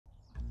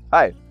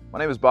Hi, my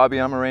name is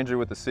Bobby. I'm a ranger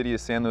with the city of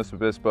San Luis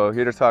Obispo,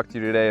 here to talk to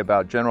you today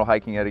about general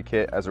hiking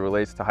etiquette as it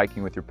relates to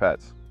hiking with your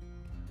pets.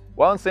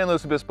 While in San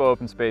Luis Obispo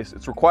open space,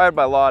 it's required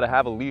by law to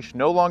have a leash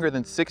no longer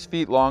than 6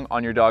 feet long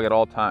on your dog at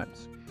all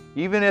times.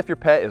 Even if your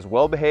pet is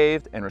well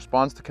behaved and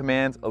responds to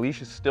commands, a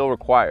leash is still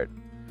required.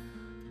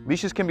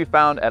 Leashes can be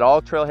found at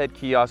all trailhead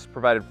kiosks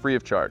provided free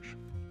of charge.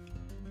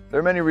 There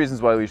are many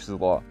reasons why leash is a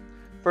law.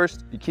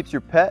 First, it keeps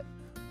your pet,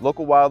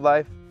 local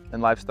wildlife,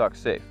 and livestock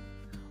safe.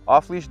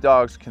 Off-leash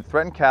dogs can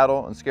threaten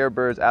cattle and scare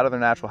birds out of their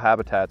natural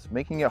habitats,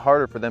 making it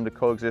harder for them to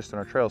coexist in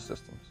our trail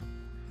systems.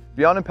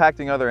 Beyond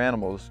impacting other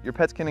animals, your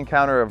pets can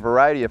encounter a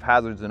variety of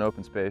hazards in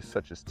open space,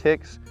 such as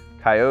ticks,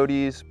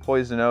 coyotes,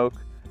 poison oak,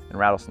 and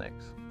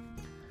rattlesnakes.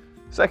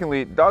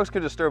 Secondly, dogs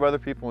could disturb other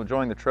people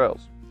enjoying the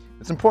trails.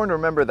 It's important to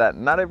remember that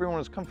not everyone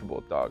is comfortable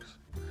with dogs.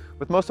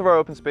 With most of our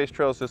open space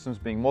trail systems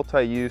being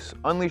multi-use,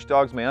 unleashed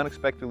dogs may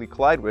unexpectedly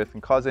collide with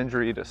and cause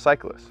injury to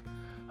cyclists.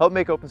 Help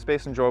make open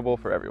space enjoyable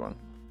for everyone.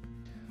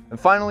 And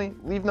finally,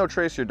 leave no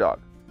trace of your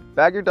dog.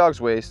 Bag your dog's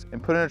waste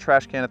and put it in a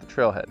trash can at the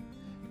trailhead.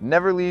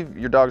 Never leave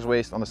your dog's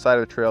waste on the side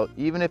of the trail,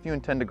 even if you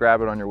intend to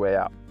grab it on your way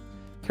out.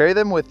 Carry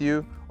them with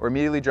you or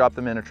immediately drop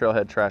them in a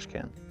trailhead trash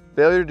can.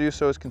 Failure to do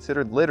so is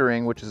considered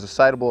littering, which is a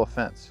citable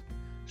offense.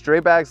 Stray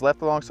bags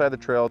left alongside the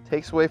trail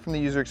takes away from the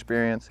user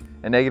experience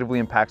and negatively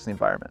impacts the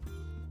environment.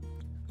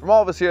 From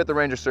all of us here at the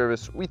Ranger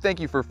Service, we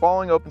thank you for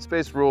following open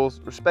space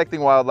rules,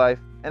 respecting wildlife,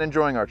 and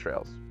enjoying our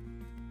trails.